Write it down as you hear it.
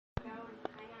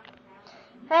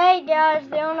Hey guys,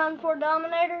 the 094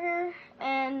 Dominator here,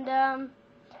 and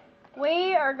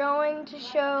we are going to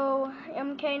show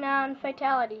MK9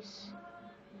 Fatalities.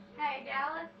 Hey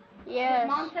Dalla. Yes. Did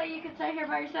Mom say you could stay here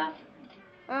by yourself?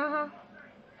 Uh-huh.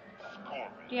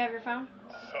 Do you have your phone?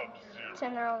 It's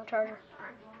in there on the charger.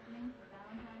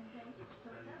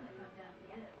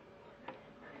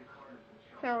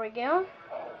 There we go.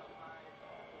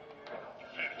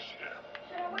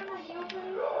 Should I wear my heels?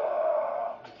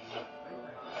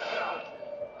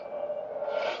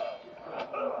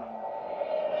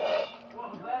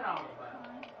 What was that all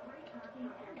about?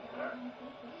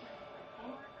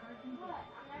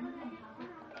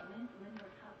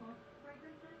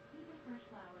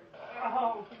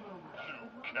 Oh,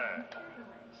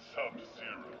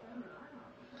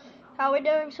 How we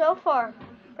doing so far?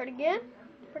 Pretty good?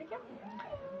 Pretty good?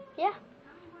 Yeah.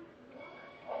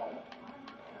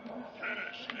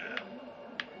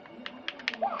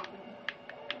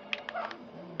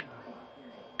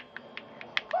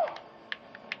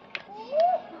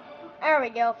 There we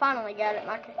go, finally got it.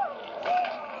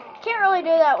 Can't really do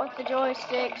that with the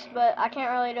joysticks, but I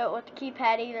can't really do it with the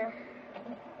keypad either.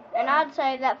 And I'd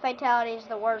say that fatality is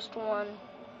the worst one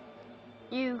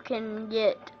you can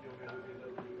get.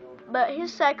 But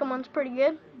his second one's pretty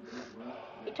good.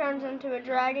 He turns into a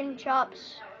dragon,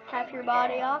 chops half your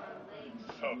body off.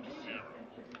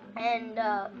 And,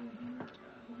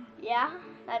 yeah,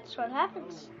 that's what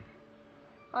happens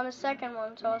on the second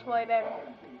one, so it's way better.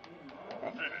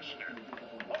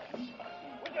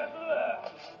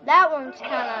 That one's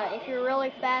kinda, if you're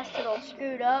really fast, it'll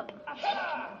scoot up.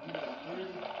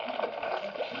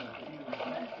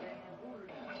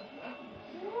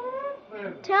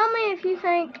 Tell me if you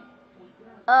think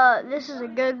this is a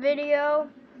good video,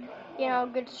 you know,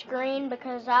 good screen,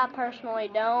 because I personally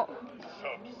don't.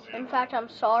 In fact, I'm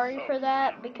sorry for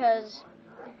that, because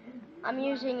I'm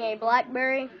using a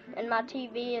BlackBerry and my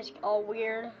TV is all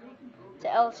weird. It's a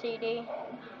LCD,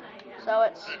 so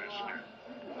it's...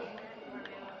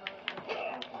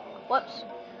 Whoops.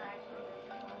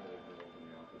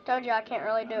 Told you I can't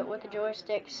really do it with the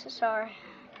joysticks, sorry.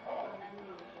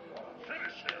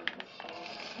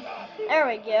 There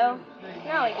we go.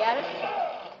 Now we got it.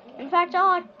 In fact, I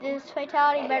like this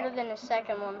fatality better than the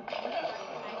second one.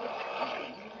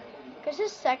 Because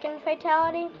his second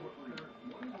fatality,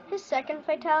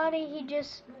 he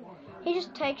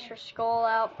just takes your skull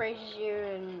out, freezes you,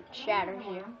 and shatters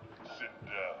you.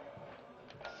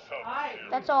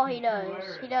 That's all he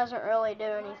does. He doesn't really do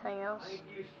anything else.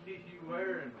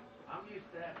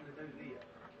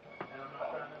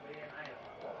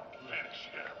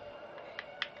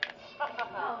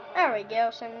 There we go,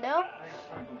 Sindel.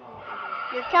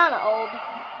 You're kind of old.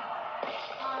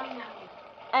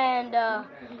 And,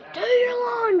 do your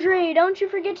laundry. Don't you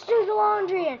forget to do the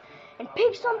laundry. And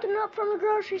pick something up from the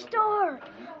grocery store.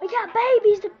 We got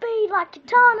babies to feed, like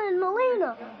Katana and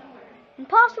Melina. And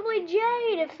possibly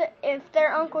Jade, if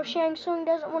their Uncle Shang Tsung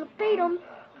doesn't want to feed them.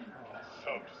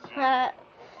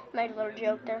 Made a little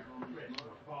joke there.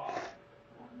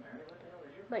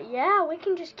 But yeah, we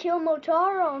can just kill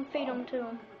Motaro and feed them to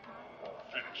him.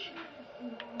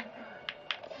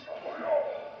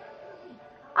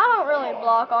 I don't really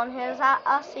block on his.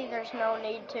 I see there's no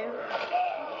need to.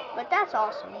 But that's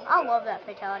awesome. I love that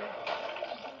fatality.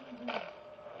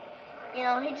 You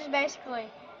know, he just basically...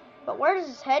 But where does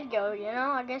his head go, you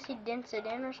know? I guess he dents it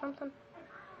in or something.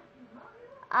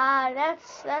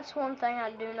 That's one thing I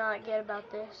do not get about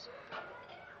this.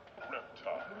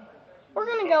 We're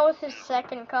going to go with his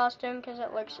second costume because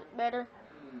it looks better.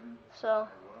 So,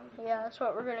 yeah, that's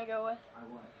what we're going to go with.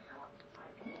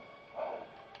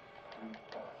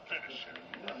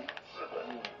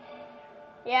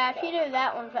 Yeah, if you do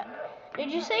that one...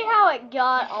 Did you see how it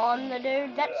got on the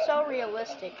dude? That's so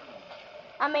realistic.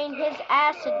 I mean, his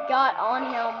acid got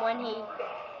on him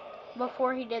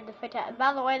before he did the fatality.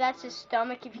 By the way, that's his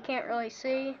stomach if you can't really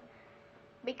see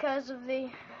because of the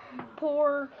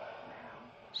poor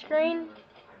screen.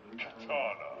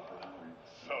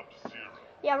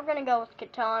 Yeah, we're gonna go with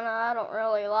Katana. I don't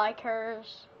really like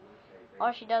hers.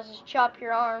 All she does is chop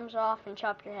your arms off and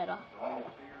chop your head off.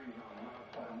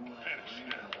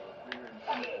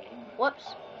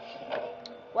 Whoops.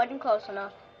 Wasn't close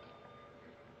enough.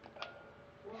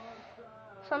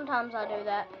 Sometimes I do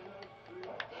that.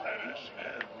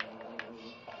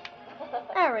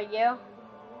 There we go.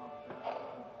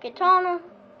 Katana.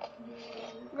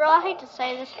 Girl, I hate to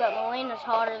say this, but Melina's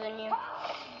hotter than you.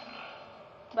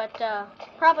 But,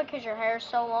 probably because your hair is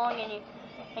so long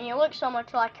and you look so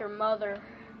much like your mother.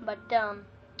 But,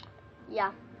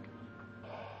 yeah.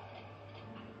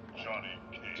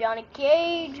 Johnny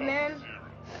Cage, man.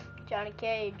 Johnny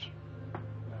Cage.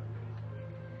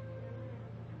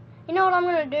 You know what I'm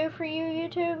gonna do for you,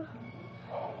 YouTube?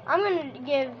 I'm gonna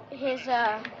give his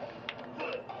I'm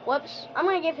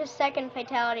gonna give his second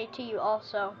fatality to you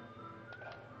also.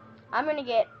 I'm gonna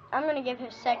give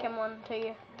his second one to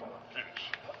you.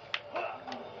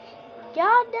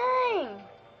 God dang!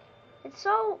 It's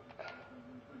so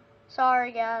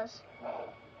sorry, guys.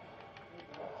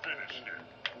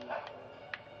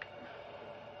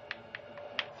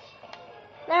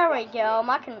 There we go.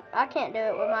 I can't do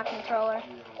it with my controller.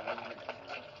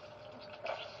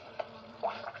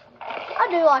 I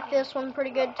do like this one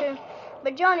pretty good too,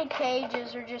 but Johnny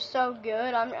Cage's are just so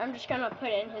good. I'm just gonna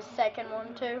put in his second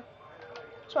one too.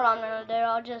 That's what I'm gonna do.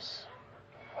 I'll just.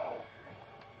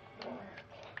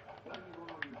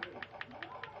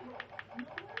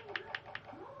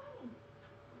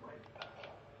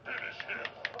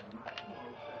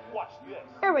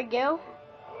 There we go.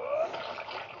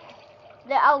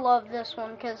 I love this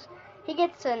one because he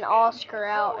gets an Oscar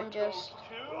out and just.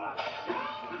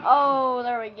 Oh,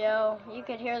 there we go. You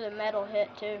could hear the metal hit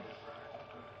too.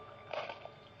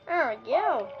 There we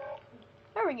go.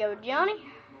 There we go, Johnny.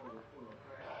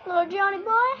 Little Johnny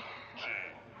boy.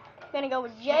 Gonna go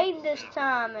with Jade this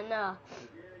time, and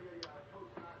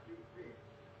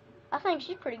I think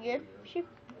she's pretty good.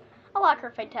 I like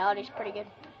her fatalities pretty good.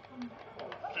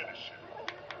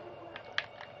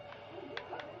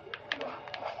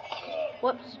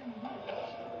 Whoops.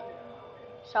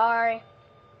 Sorry.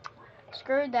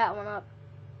 Screwed that one up.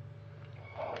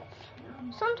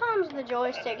 Sometimes the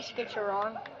joysticks get you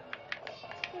wrong.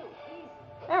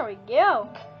 There we go.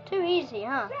 Too easy,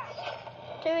 huh?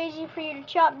 Too easy for you to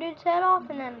chop dude's head off,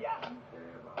 and then.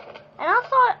 And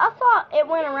I thought it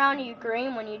went around you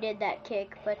green when you did that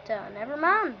kick, but never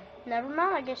mind. Never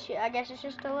mind. I guess it's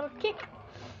just a little kick.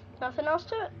 Nothing else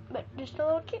to it, but just a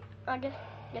little kick. I guess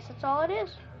that's all it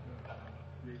is.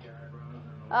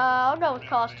 I'll go with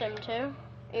costume too,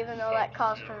 even though that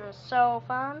costume is so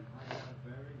fun.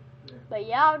 But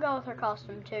yeah, I'll go with her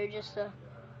costume too, just to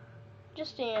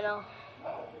you know.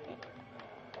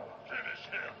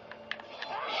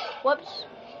 Whoops,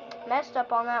 messed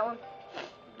up on that one.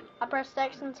 I pressed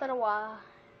X instead of Y,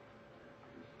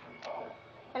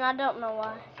 and I don't know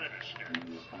why.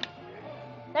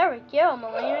 There we go,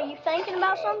 Melina. You thinking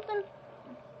about something?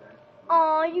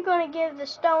 Aw, you gonna give the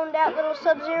stoned out little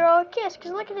Sub-Zero a kiss?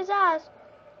 Cause look at his eyes.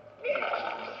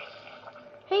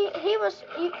 He was.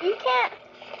 You can't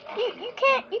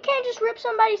just rip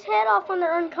somebody's head off when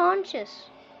they're unconscious.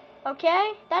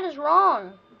 Okay? That is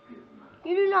wrong.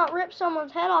 You do not rip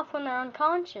someone's head off when they're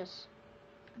unconscious.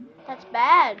 That's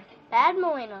bad. Bad,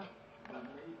 Melina.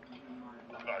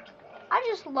 I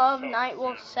just love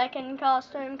Nightwolf's second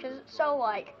costume because it's so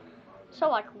like,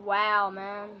 wow,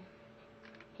 man.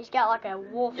 He's got like a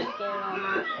wolf skin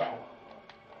on it.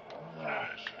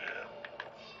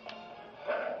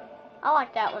 I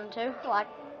like that one too. I'm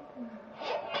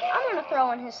gonna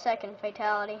throw in his second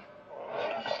fatality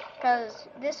because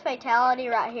this fatality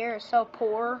right here is so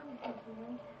poor.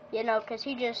 You know, because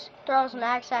he just throws an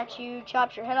axe at you,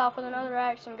 chops your head off with another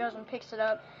axe, and goes and picks it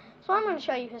up. So I'm going to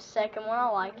show you his second one. I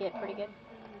like it pretty good.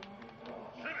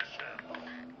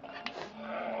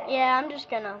 Yeah, I'm just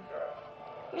gonna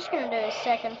do his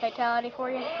second fatality for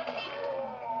you.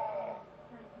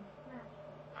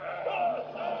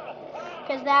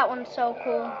 Because that one's so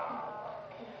cool.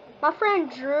 My friend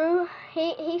Drew,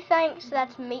 he thinks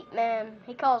that's Meat Man.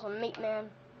 He calls him Meat Man.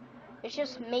 It's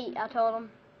just meat, I told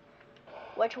him.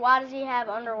 Which, why does he have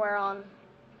underwear on?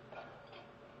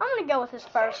 I'm going to go with his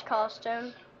first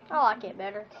costume. I like it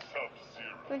better.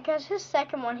 Because his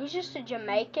second one, he's just a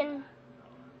Jamaican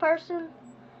person.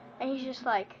 And he's just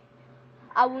like,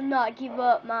 I will not give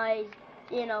up my,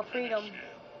 freedom.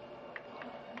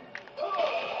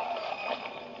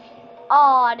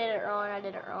 Oh, I did it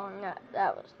wrong.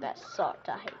 That sucked.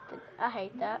 I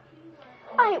hate that.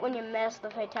 I hate when you mess the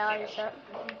fatalities up.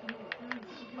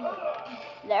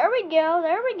 There we go.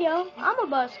 I'm a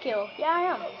buzzkill. Yeah, I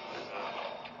am.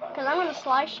 Because I'm going to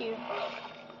slice you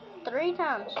 3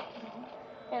 times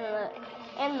in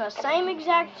the same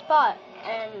exact spot,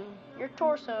 and your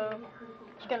torso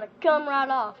is going to come right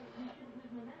off.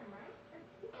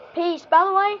 Peace. By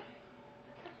the way,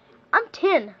 I'm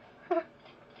 10.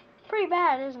 Pretty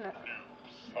bad, isn't it?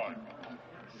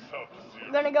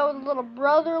 I'm going to go with a little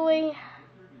brotherly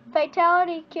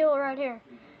fatality kill right here.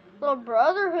 Little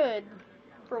brotherhood.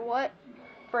 For what?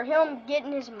 For him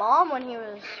getting his mom when he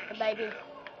was a baby.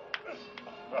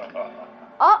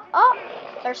 Oh,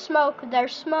 there's smoke.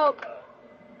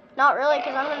 Not really,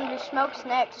 because I'm going to do smokes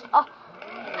next. Oh,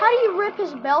 how do you rip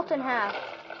his belt in half?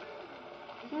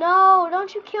 No,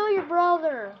 don't you kill your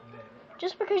brother.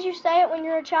 Just because you say it when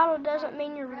you're a child doesn't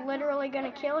mean you're literally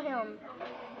gonna kill him.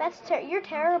 You're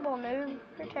terrible, noob.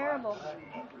 You're terrible.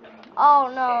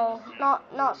 Oh no,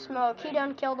 not Smoke. He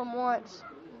done killed him once.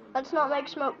 Let's not make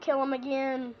Smoke kill him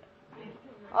again.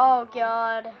 Oh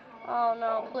god. Oh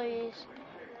no, please.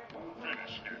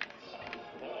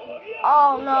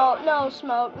 Oh no,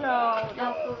 Smoke, no.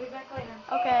 We'll be back later.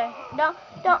 Okay.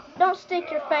 Don't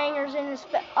stick your fingers in his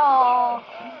face. Oh.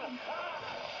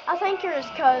 I think you're his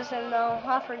cousin though.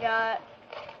 I forgot.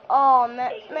 Oh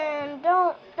man,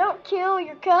 don't kill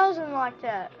your cousin like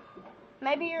that.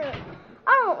 Maybe you're.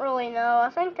 I don't really know. I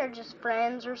think they're just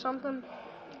friends or something.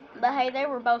 But hey, they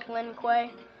were both Lin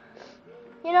Kuei.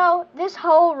 You know, this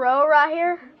whole row right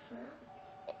here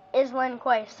is Lin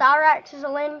Kuei. Cyrax is a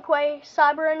Lin Kuei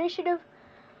cyber initiative.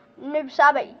 Noob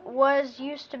Saibot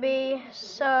used to be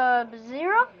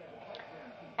Sub-Zero,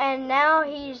 and now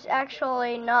he's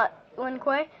actually not Lin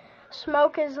Kuei.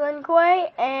 Smoke is Lin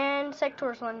Kuei, and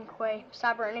Sector's Lin Kuei.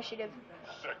 Cyber initiative.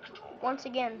 Once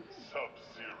again.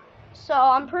 Sub-Zero. So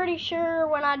I'm pretty sure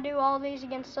when I do all these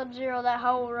against Sub-Zero, that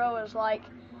whole row is like,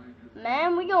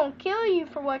 man, we gonna kill you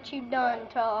for what you done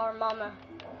to our mama.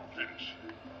 Finish.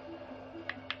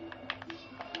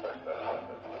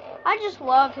 I just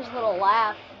love his little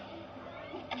laugh.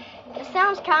 It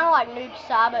sounds kind of like Noob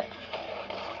Saibot.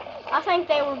 I think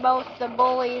they were both the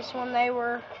bullies when they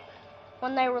were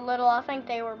little. I think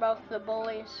they were both the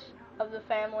bullies of the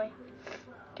family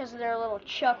because of their little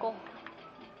chuckle.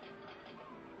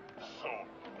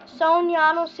 Sonya,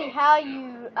 I don't see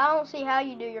how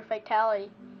you do your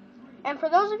fatality. And for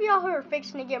those of y'all who are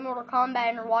fixing to get Mortal Kombat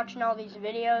and are watching all these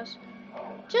videos,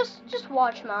 just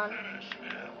watch mine.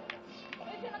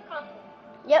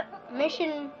 Yep,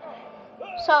 mission.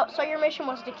 So your mission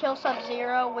was to kill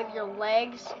Sub-Zero with your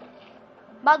legs.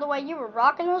 By the way, you were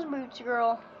rocking those boots,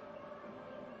 girl.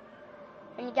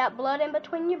 And you got blood in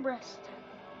between your breasts.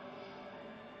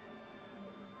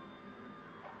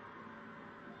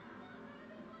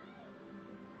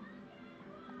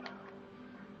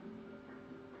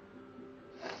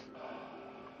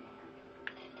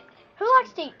 Who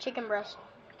likes to eat chicken breast?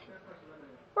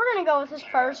 We're gonna go with his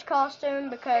first costume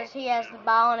because he has the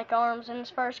bionic arms in his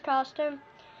first costume.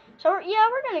 So yeah,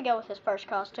 we're gonna go with his first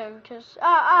costume because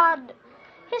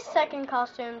his second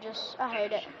costume I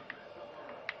hate it.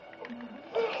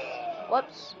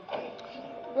 Whoops.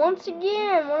 Once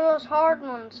again, one of those hard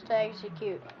ones to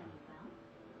execute.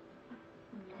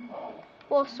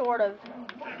 Well, sort of.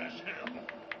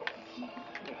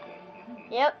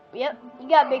 Yep, you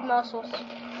got big muscles.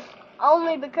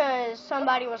 Only because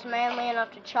somebody was manly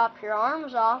enough to chop your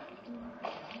arms off.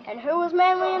 And who was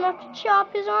manly enough to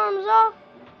chop his arms off?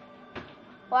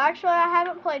 Well, actually, I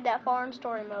haven't played that far in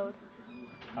story mode.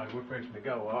 We're fixing to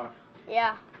go, huh?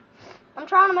 Yeah. I'm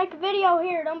trying to make a video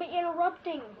here. Don't be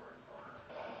interrupting.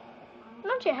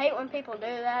 Don't you hate when people do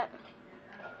that?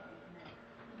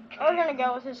 We're going to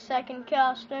go with his second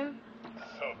costume.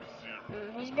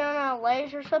 He's going to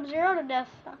laser Sub-Zero to death.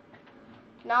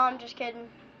 No, I'm just kidding.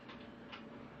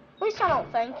 At least I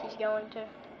don't think he's going to.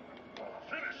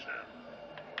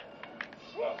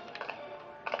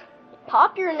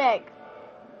 Pop your neck.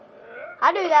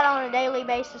 I do that on a daily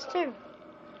basis too.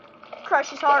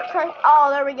 Crush his heart. Oh,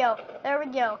 there we go.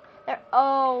 There.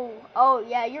 Oh,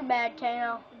 yeah. You're bad,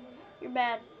 Kano. You're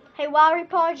bad. Hey, Wiry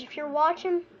Podge, if you're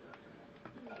watching,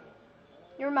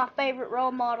 you're my favorite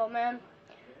role model, man.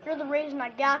 You're the reason I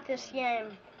got this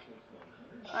game.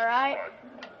 All right.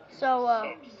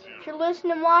 So, if you're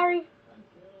listening, Wiry,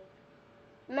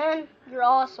 man, you're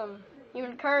awesome. You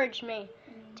encouraged me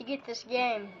to get this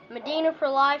game. Medina for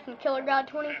Life and Killer God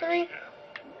 23.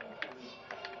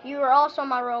 You are also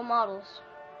my role models.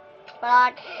 But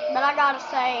I gotta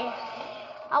say,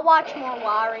 I watch more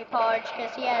Wiry Podge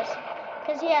because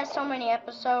he has so many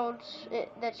episodes.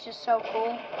 That's just so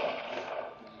cool.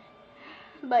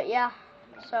 But yeah,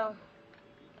 so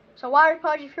Wiry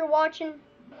Podge, if you're watching,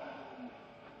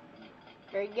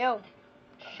 there you go.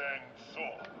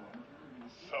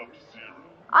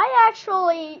 I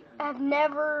actually have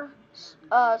never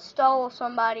stole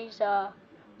somebody's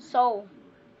soul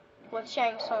with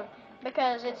Shang Tsung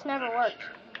because it's never worked.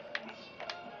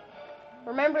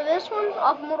 Remember this one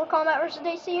off of Mortal Kombat vs.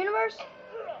 DC Universe?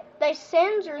 They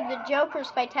censored the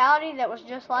Joker's fatality that was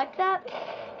just like that,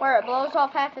 where it blows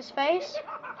off half his face.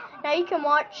 Now you can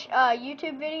watch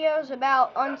YouTube videos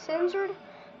about uncensored,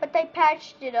 but they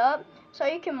patched it up so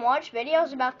you can watch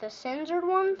videos about the censored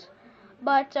ones,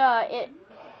 but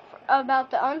about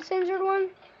the uncensored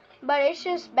one, but it's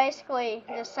just basically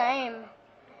the same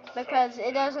because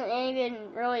it doesn't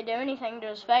even really do anything to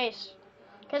his face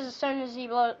Because as soon as he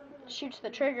shoots the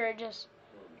trigger, it just,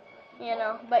 you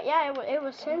know. But yeah, it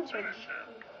was censored.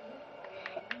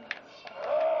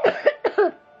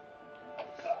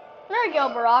 There you go,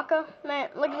 Baraka. Man,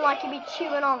 looking like you be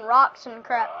chewing on rocks and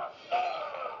crap.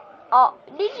 Oh,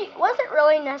 was it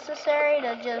really necessary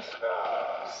to just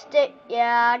stick?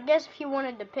 Yeah, I guess if you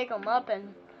wanted to pick them up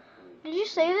and. Did you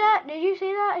see that? Did you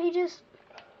see that?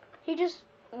 He just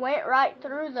went right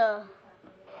through the.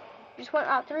 Just went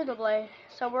right through the blade.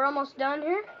 So we're almost done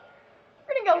here.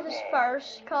 We're gonna go with his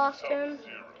first costume.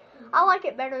 I like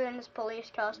it better than his police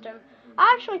costume.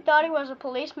 I actually thought he was a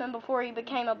policeman before he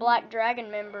became a Black Dragon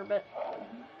member, but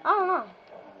I don't know.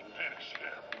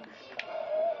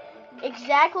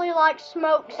 Exactly like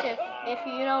Smoke's, if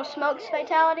you know Smoke's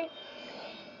fatality.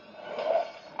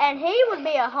 And he would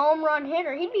be a home run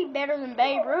hitter. He'd be better than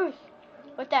Babe Ruth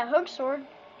with that hook sword.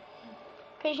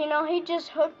 Because, you know, he'd just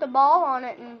hook the ball on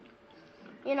it and,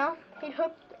 you know, he'd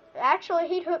hook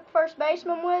first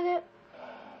baseman with it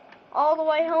all the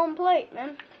way home plate,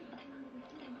 man.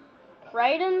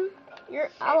 Raiden,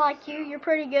 I like you. You're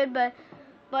pretty good, but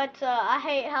I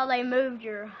hate how they moved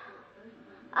your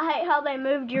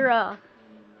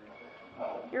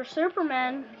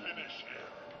Superman.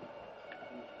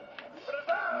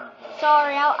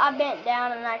 Sorry, I bent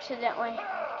down and accidentally.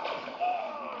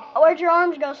 Oh, where'd your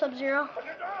arms go, Sub-Zero?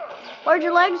 Where'd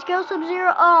your legs go,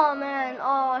 Sub-Zero? Oh man,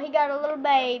 oh, he got a little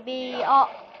baby.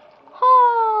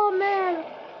 Oh man.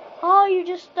 Oh, you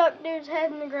just stuck dude's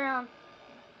head in the ground.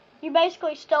 You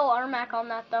basically stole Ermac on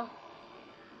that, though.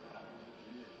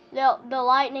 The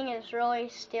lightning is really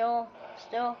still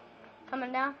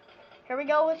coming down. Here we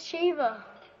go with Shiva.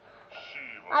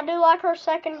 I do like her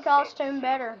second costume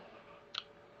better.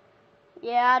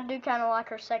 Yeah, I do kind of like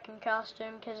her second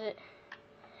costume because it.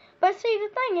 But see, the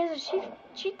thing is,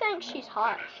 she thinks she's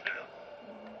hot.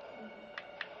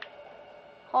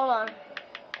 Hold on.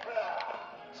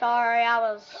 Sorry, I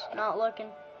was not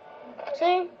looking.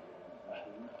 See?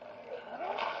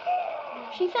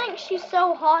 She thinks she's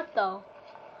so hot, though.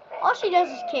 All she does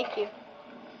is kick you.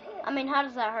 I mean, how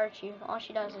does that hurt you? All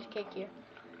she does is kick you.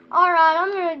 Alright,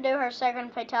 I'm going to do her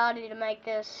second fatality to make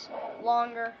this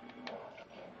longer.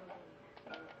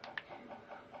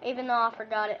 Even though I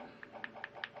forgot it.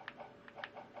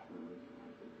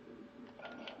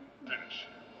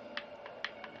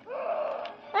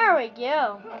 There we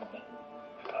go.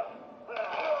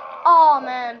 Oh,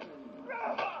 man.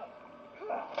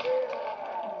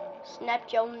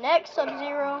 Snapped your neck,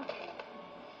 Sub-Zero.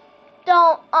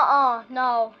 Don't,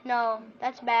 no,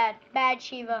 that's bad. Bad,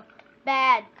 Shiva.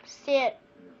 Bad. Sit.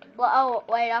 Oh,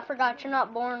 wait, I forgot you're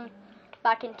not born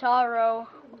by Kintaro.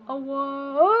 Oh,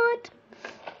 what?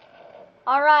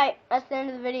 Alright, that's the end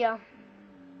of the video.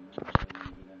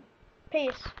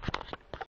 Peace.